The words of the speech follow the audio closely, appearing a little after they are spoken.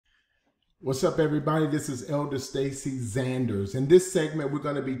What's up, everybody? This is Elder Stacy Zanders. In this segment, we're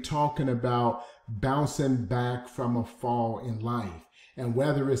going to be talking about bouncing back from a fall in life. And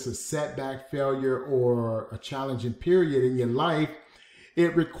whether it's a setback, failure, or a challenging period in your life,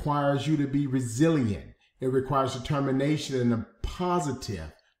 it requires you to be resilient. It requires determination and a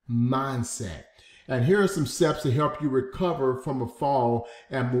positive mindset. And here are some steps to help you recover from a fall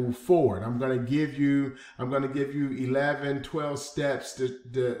and move forward. I'm going to give you 11, 12 steps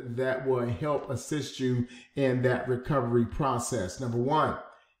that will help assist you in that recovery process. Number one,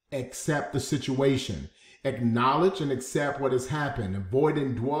 accept the situation. Acknowledge and accept what has happened,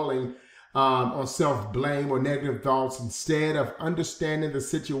 avoiding dwelling on self-blame or negative thoughts instead of understanding the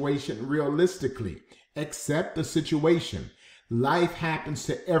situation realistically. Accept the situation. Life happens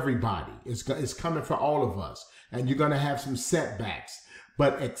to everybody. It's coming for all of us. And you're going to have some setbacks.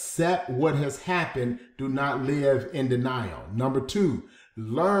 But accept what has happened. Do not live in denial. Number two,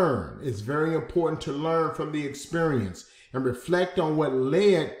 learn. It's very important to learn from the experience and reflect on what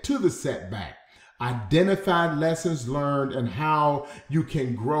led to the setback. Identify lessons learned and how you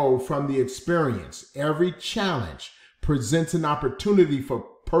can grow from the experience. Every challenge presents an opportunity for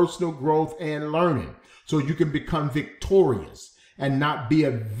personal growth and learning, so you can become victorious and not be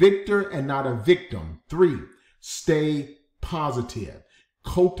a victor and not a victim. Three, stay positive.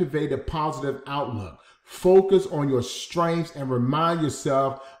 Cultivate a positive outlook. Focus on your strengths and remind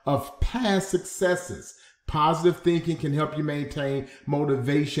yourself of past successes. Positive thinking can help you maintain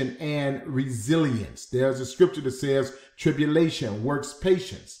motivation and resilience. There's a scripture that says, tribulation works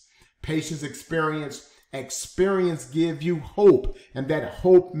patience. Patience experience give you hope, and that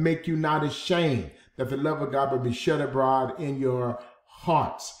hope make you not ashamed that the love of God will be shed abroad in your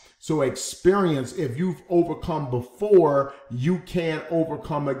hearts. So experience, if you've overcome before, you can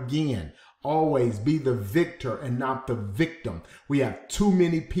overcome again. Always be the victor and not the victim. We have too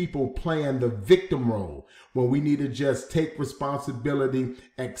many people playing the victim role when we need to just take responsibility,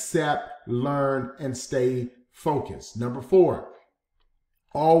 accept, learn, and stay focused. Number four,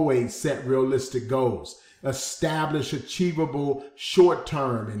 always set realistic goals. Establish achievable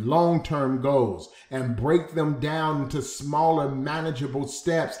short-term and long-term goals and break them down into smaller, manageable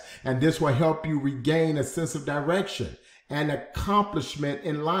steps. And this will help you regain a sense of direction and accomplishment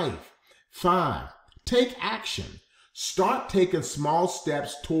in life. 5, take action. Start taking small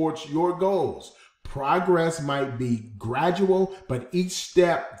steps towards your goals. Progress might be gradual, but each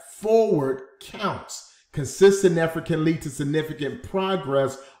step forward counts. Consistent effort can lead to significant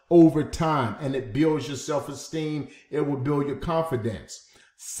progress over time, and it builds your self-esteem. It will build your confidence.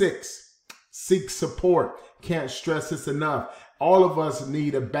 6, seek support. Can't stress this enough. All of us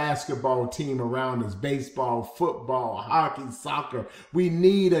need a basketball team around us, baseball, football, hockey, soccer. We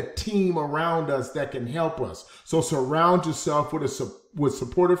need a team around us that can help us. So surround yourself with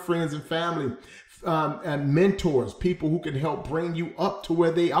supportive friends and family and mentors, people who can help bring you up to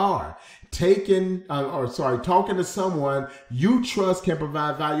where they are. Talking to someone you trust can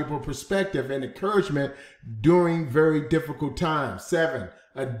provide valuable perspective and encouragement during very difficult times. 7,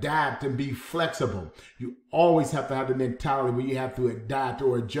 adapt and be flexible. You always have to have the mentality where you have to adapt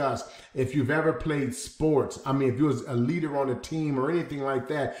or adjust. If you've ever played sports, if you're a leader on a team or anything like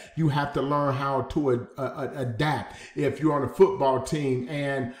that, you have to learn how to adapt. If you're on a football team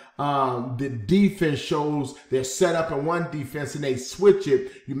and the defense shows they're set up in one defense and they switch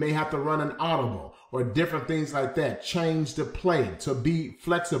it, you may have to run an audible or different things like that. Change the play. So be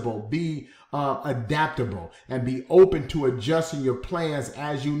flexible, be adaptable, and be open to adjusting your plans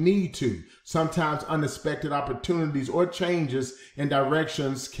as you need to. Sometimes unexpected opportunities or changes in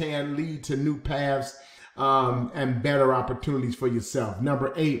directions can lead to new paths and better opportunities for yourself.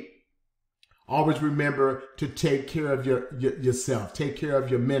 Number 8, always remember to take care of yourself. Take care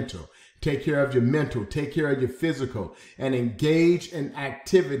of your mental. Take care of your mental. Take care of your physical. And engage in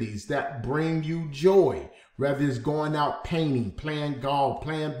activities that bring you joy. Whether it's going out painting, playing golf,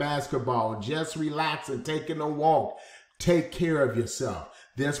 playing basketball, just relaxing, taking a walk. Take care of yourself.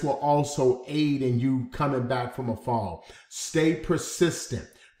 This will also aid in you coming back from a fall. Stay persistent.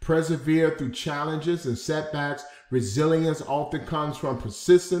 Persevere through challenges and setbacks. Resilience often comes from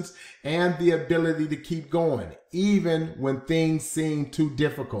persistence and the ability to keep going, even when things seem too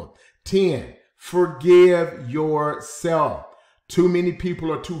difficult. 10, forgive yourself. Too many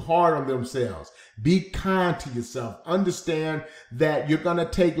people are too hard on themselves. Be kind to yourself. Understand that you're going to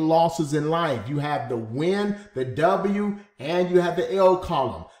take losses in life. You have the win, the W, and you have the L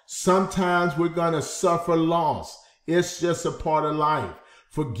column. Sometimes we're going to suffer loss. It's just a part of life.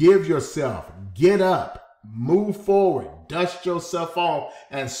 Forgive yourself. Get up. Move forward. Dust yourself off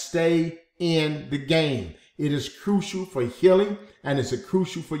and stay in the game. It is crucial for healing and it's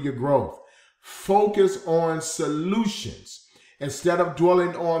crucial for your growth. Focus on solutions. Instead of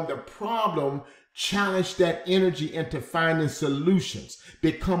dwelling on the problem, challenge that energy into finding solutions.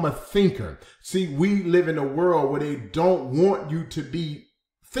 Become a thinker. See, we live in a world where they don't want you to be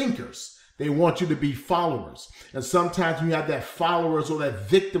thinkers. They want you to be followers. And sometimes when you have that followers or that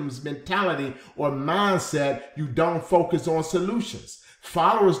victims mentality or mindset, you don't focus on solutions.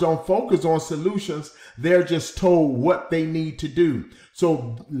 Followers don't focus on solutions. They're just told what they need to do.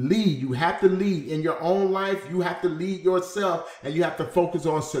 So lead. You have to lead in your own life. You have to lead yourself, and you have to focus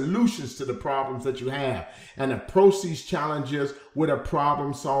on solutions to the problems that you have and approach these challenges with a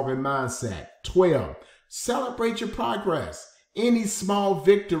problem-solving mindset. 12, celebrate your progress. Any small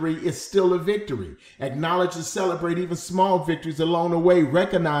victory is still a victory. Acknowledge and celebrate even small victories along the way,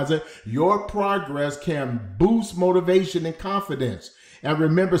 recognizing your progress can boost motivation and confidence. And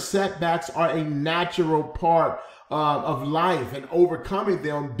remember, setbacks are a natural part of life, and overcoming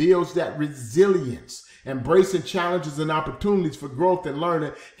them builds that resilience. Embracing challenges and opportunities for growth and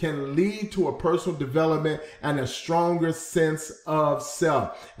learning can lead to a personal development and a stronger sense of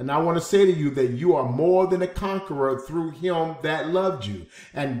self. And I want to say to you that you are more than a conqueror through him that loved you.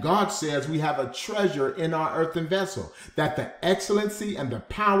 And God says we have a treasure in our earthen vessel, that the excellency and the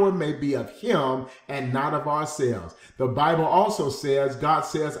power may be of him and not of ourselves. The Bible also says, God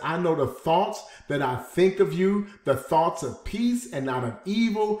says, I know the thoughts that I think of you, the thoughts of peace and not of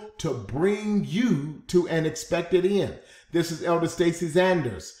evil, to bring you to an expected end. This is Elder Stacy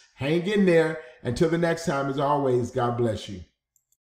Zanders. Hang in there. Until the next time, as always, God bless you.